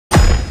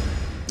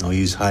No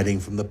use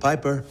hiding from the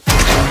piper.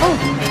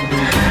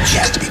 Oh. She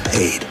has to be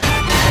paid.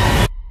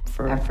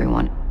 For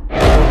everyone.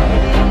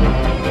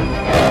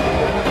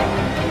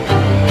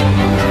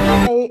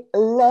 I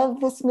love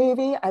this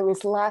movie. I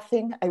was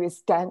laughing, I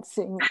was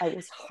dancing, I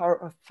was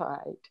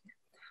horrified.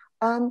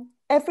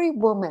 Every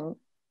woman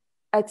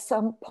at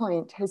some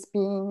point has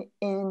been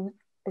in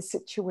a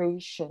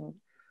situation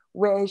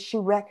where she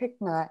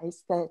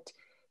recognized that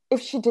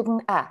if she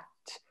didn't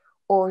act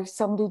or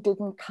somebody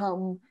didn't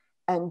come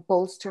and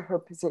bolster her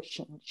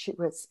position, she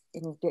was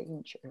in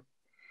danger.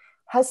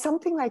 Has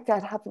something like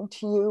that happened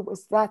to you?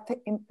 Was that the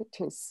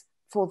impetus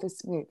for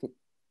this movie?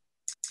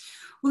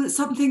 Well, it's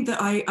something that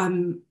I,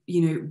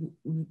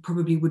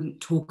 probably wouldn't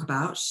talk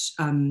about.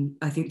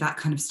 I think that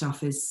kind of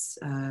stuff is,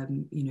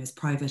 is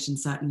private, and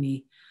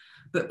certainly,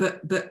 but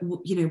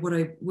what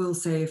I will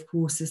say, of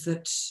course, is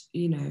that,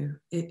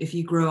 if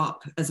you grow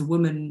up as a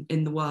woman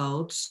in the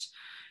world,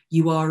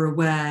 you are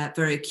aware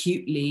very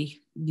acutely,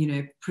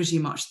 pretty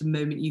much the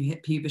moment you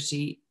hit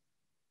puberty,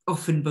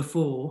 often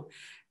before,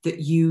 that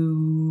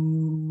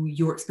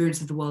your experience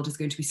of the world is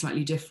going to be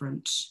slightly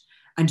different,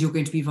 and you're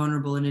going to be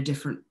vulnerable in a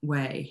different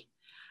way.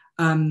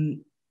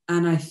 And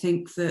I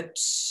think that,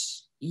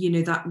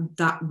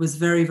 that was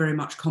very, very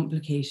much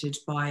complicated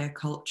by a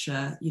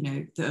culture,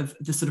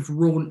 the sort of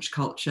raunch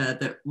culture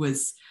that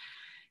was,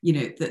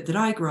 that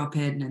I grew up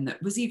in, and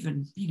that was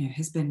even,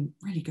 has been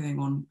really going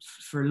on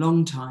for a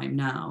long time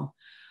now,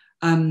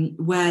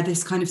 where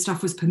this kind of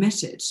stuff was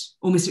permitted,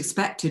 almost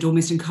expected,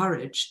 almost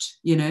encouraged,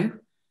 It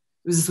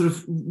was a sort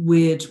of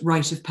weird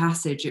rite of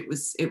passage. It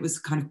was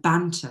kind of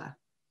banter.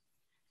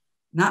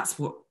 And that's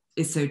what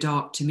is so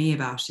dark to me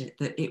about it,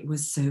 that it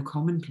was so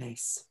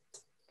commonplace.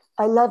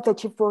 I love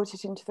that you brought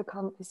it into the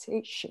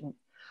conversation.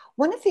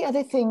 One of the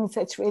other things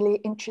that's really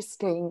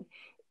interesting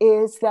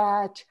is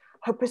that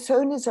her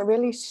personas are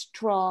really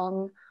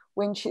strong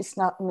when she's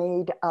not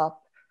made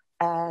up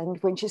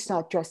and when she's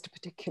not dressed a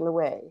particular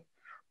way.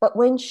 But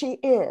when she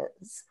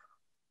is,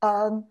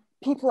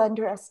 people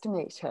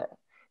underestimate her.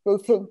 They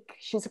think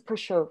she's a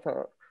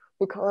pushover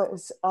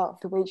because of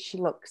the way she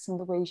looks and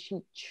the way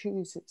she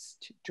chooses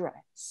to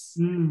dress.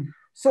 Mm.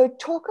 So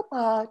talk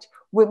about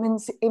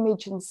women's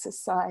image in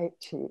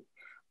society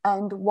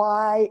and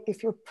why,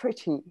 if you're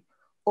pretty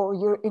or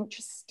you're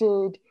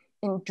interested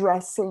in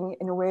dressing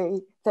in a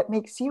way that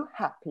makes you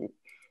happy,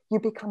 you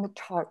become a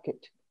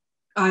target.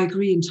 I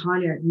agree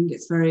entirely. I think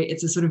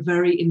it's a sort of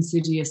very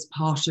insidious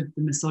part of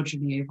the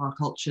misogyny of our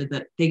culture,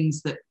 that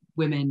things that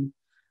women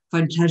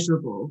find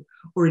pleasurable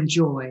or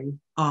enjoy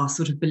are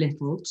sort of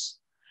belittled.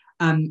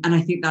 And I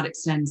think that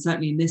extends,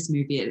 certainly in this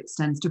movie, it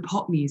extends to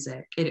pop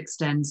music, it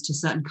extends to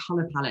certain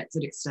colour palettes,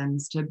 it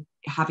extends to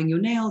having your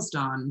nails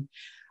done.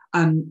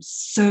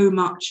 So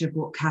much of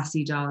what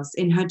Cassie does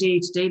in her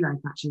day-to-day life,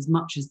 actually, as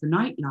much as the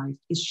nightlife,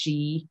 is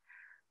she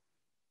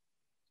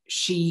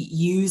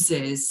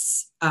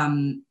uses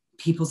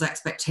people's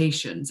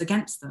expectations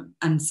against them.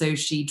 And so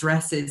she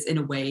dresses in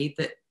a way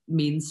that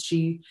means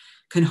she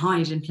can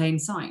hide in plain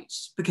sight.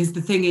 Because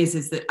the thing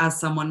is that as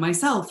someone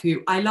myself,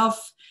 who I love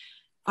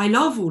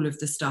all of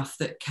the stuff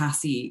that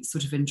Cassie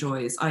sort of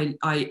enjoys.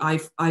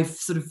 I've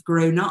sort of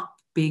grown up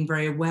being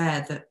very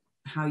aware that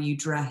how you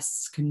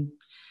dress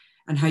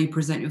and how you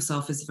present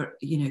yourself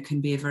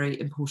can be a very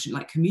important,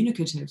 like,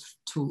 communicative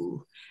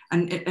tool.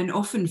 And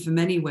often for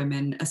many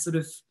women, a sort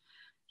of,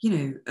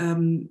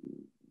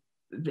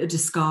 a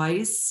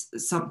disguise,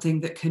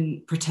 something that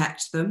can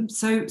protect them.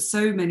 So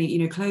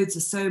many, clothes are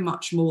so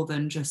much more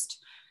than just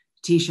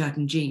t-shirt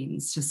and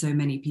jeans to so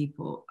many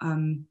people.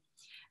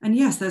 And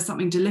yes, there's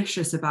something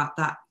delicious about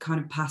that kind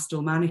of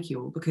pastel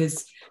manicure,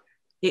 because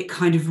it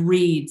kind of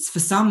reads, for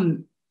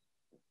some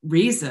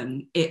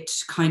reason, it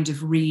kind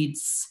of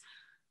reads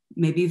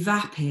maybe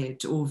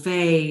vapid or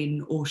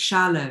vain or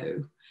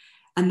shallow.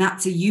 And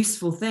that's a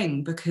useful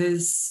thing,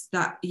 because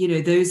that,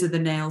 those are the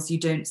nails you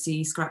don't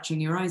see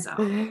scratching your eyes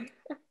out.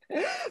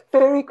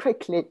 Very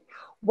quickly,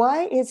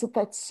 why is it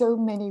that so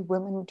many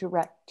women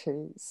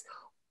directors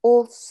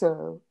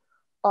also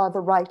are the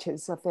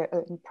writers of their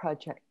own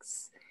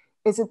projects?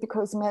 Is it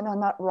because men are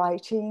not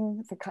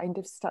writing the kind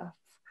of stuff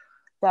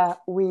that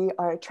we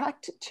are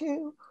attracted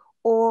to,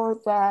 or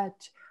that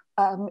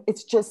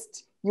it's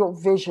just your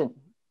vision?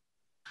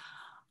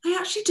 I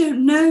actually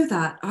don't know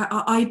that.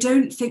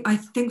 I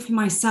think for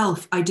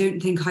myself, I don't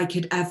think I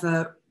could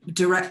ever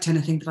direct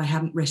anything that I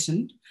hadn't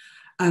written,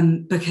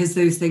 because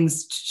those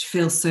things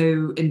feel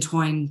so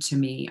entwined to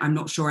me. I'm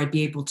not sure I'd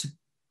be able to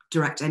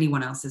direct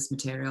anyone else's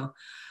material.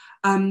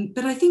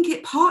 But I think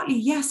it partly,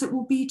 yes, it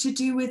will be to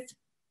do with,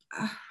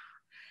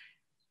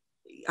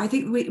 I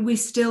think we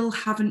still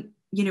haven't,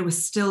 we're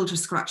still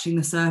just scratching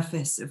the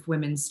surface of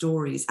women's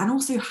stories, and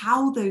also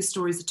how those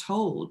stories are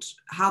told,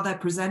 how they're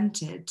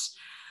presented,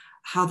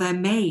 how they're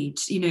made.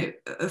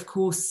 Of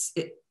course,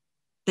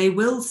 they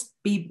will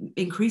be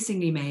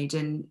increasingly made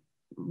in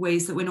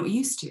ways that we're not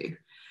used to.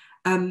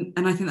 And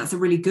I think that's a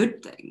really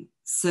good thing.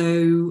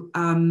 So,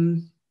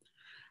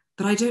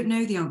 but I don't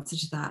know the answer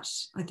to that.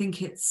 I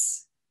think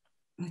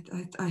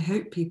I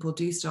hope people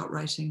do start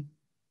writing.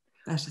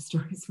 better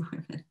stories for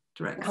women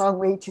directors. Can't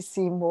wait to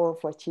see more of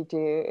what you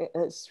do.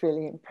 It's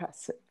really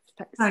impressive.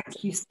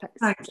 Thank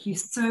you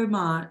so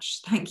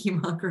much. Thank you,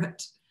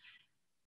 Margaret.